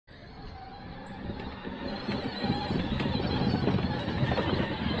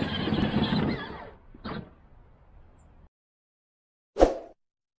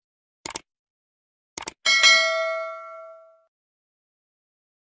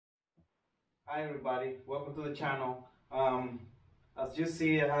Hi everybody, welcome to the channel. As you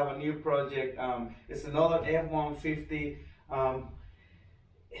see, I have a new project. It's another F-150. I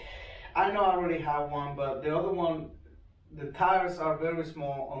know I already have one, but the other one, the tires are very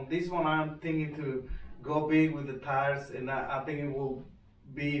small. On this one, I'm thinking to go big with the tires, and I think it will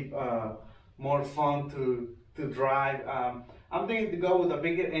be more fun to drive. I'm thinking to go with a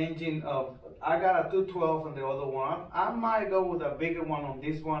bigger engine. I got a 212 on the other one. I might go with a bigger one on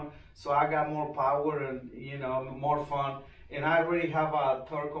this one, so I got more power and more fun. And I already have a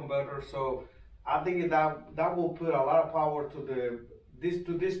torque converter, so I think that will put a lot of power to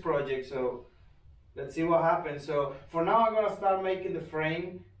this project. So let's see what happens. So for now, I'm gonna start making the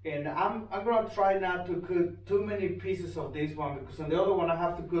frame, and I'm gonna try not to cut too many pieces of this one, because on the other one I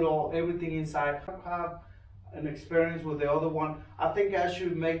have to cut everything inside. I have an experience with the other one. I think I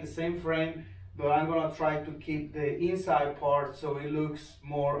should make the same frame, but I'm gonna try to keep the inside part so it looks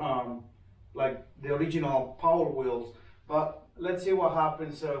more like the original Power Wheels. But let's see what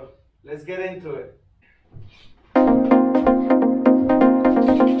happens. So let's get into it.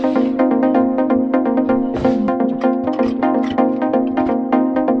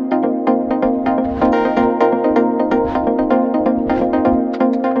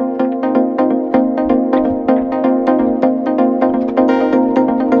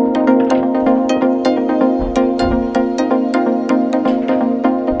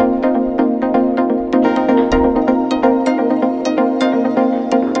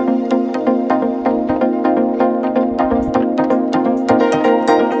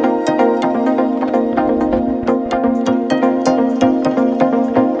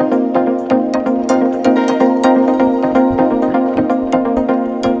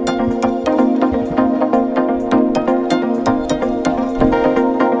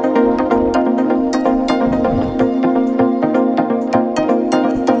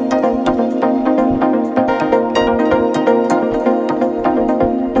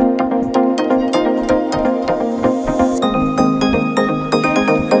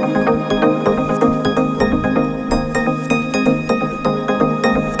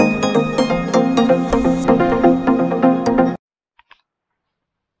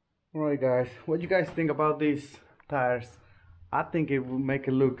 Alright guys, what do you guys think about these tires? I think it will make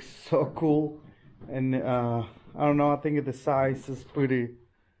it look so cool, and I don't know, I think the size is pretty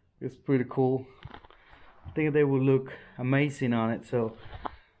cool. I think they will look amazing on it. So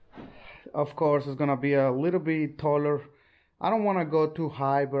of course it's gonna be a little bit taller. I don't want to go too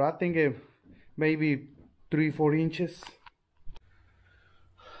high, but I think maybe 3-4 inches.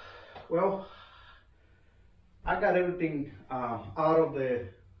 Well, I got everything out of the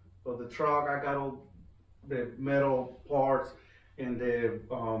truck. I got all the metal parts and the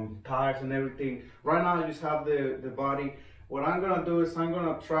tires and everything. Right now I just have the body. What I'm gonna do is I'm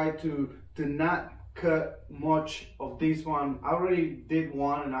gonna try to not cut much of this one. I already did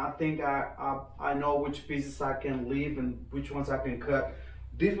one, and I think I know which pieces I can leave and which ones I can cut.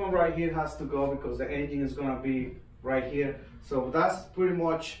 This one right here has to go because the engine is gonna be right here. So that's pretty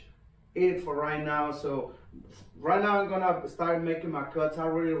much it for right now. So right now I'm gonna start making my cuts. I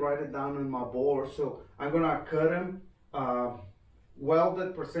already write it down on my board, so I'm gonna cut them, weld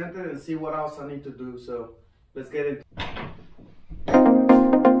it, present it, and see what else I need to do. So let's get it.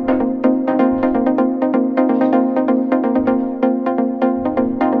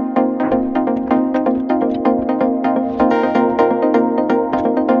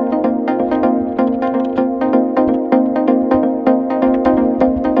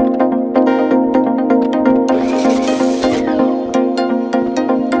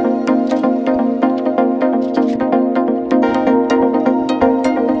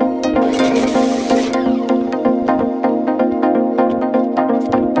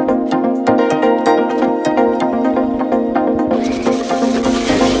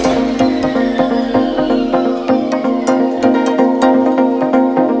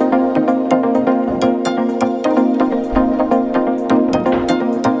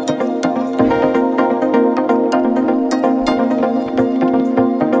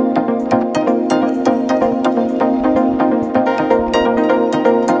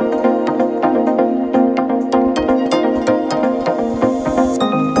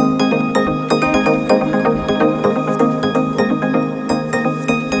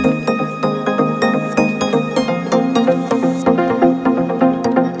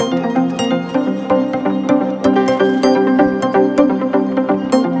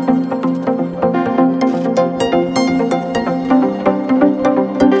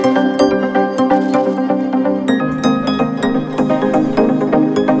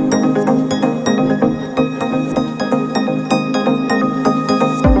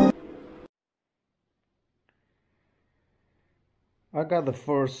 I got the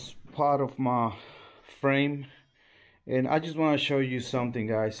first part of my frame, and I just want to show you something,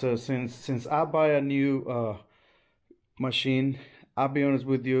 guys. So since I buy a new machine, I'll be honest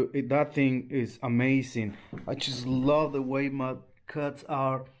with you, that thing is amazing. I just love the way my cuts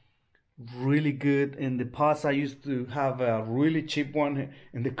are really good. In the past, I used to have a really cheap one,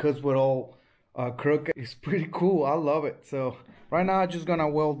 and the cuts were all crooked. It's pretty cool. I love it. So right now, I'm just gonna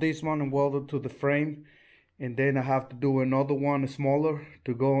weld this one and weld it to the frame, and then I have to do another one smaller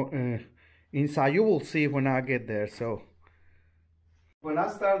to go inside. You will see when I get there. So when I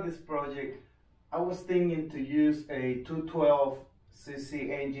started this project, I was thinking to use a 212cc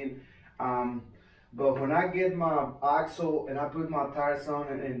engine, but when I get my axle and I put my tires on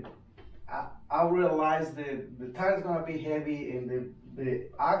it, and I realized that the tire's gonna be heavy and the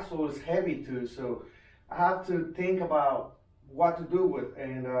axle is heavy too, so I have to think about what to do with.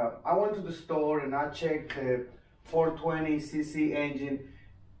 And I went to the store and I checked the 420cc engine,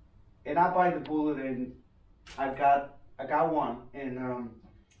 and I buy the bullet, and I got one, and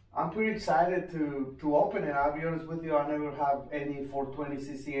I'm pretty excited to open it. I'll be honest with you, I never have any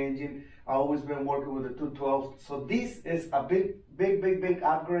 420cc engine. I always been working with a 212. So this is a big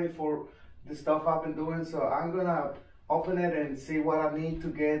upgrade for the stuff I've been doing. So I'm gonna open it and see what I need to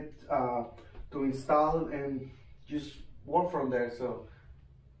get to install it and just work from there. So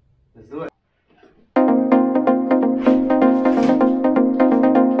let's do it.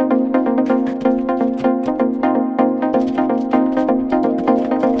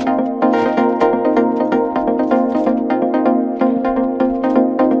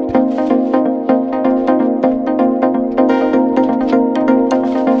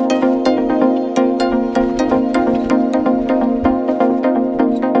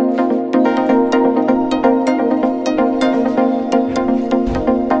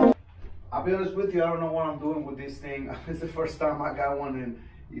 I'll be honest with you, I don't know what I'm doing with this thing. It's the first time I got one, and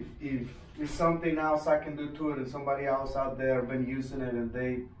if there's something else I can do to it, and somebody else out there been using it and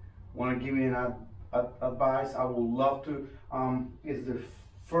they want to give me an advice, I would love to. It's the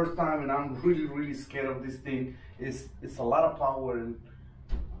first time, and I'm really scared of this thing. It's a lot of power, and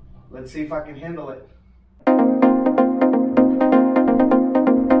let's see if I can handle it.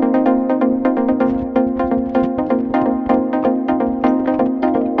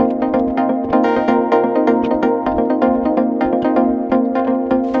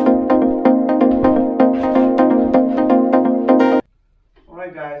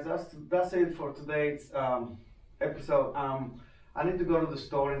 Guys, that's it for today's episode. I need to go to the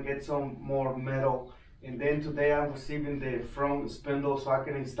store and get some more metal, and then today I'm receiving the front spindle so I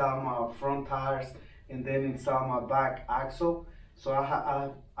can install my front tires and then install my back axle, so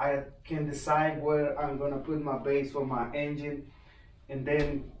I can decide where I'm gonna put my base for my engine, and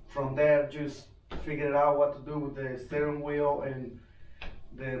then from there just figure out what to do with the steering wheel and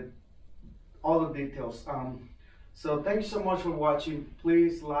all the details. So thank you so much for watching.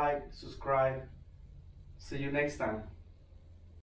 Please like, subscribe. See you next time.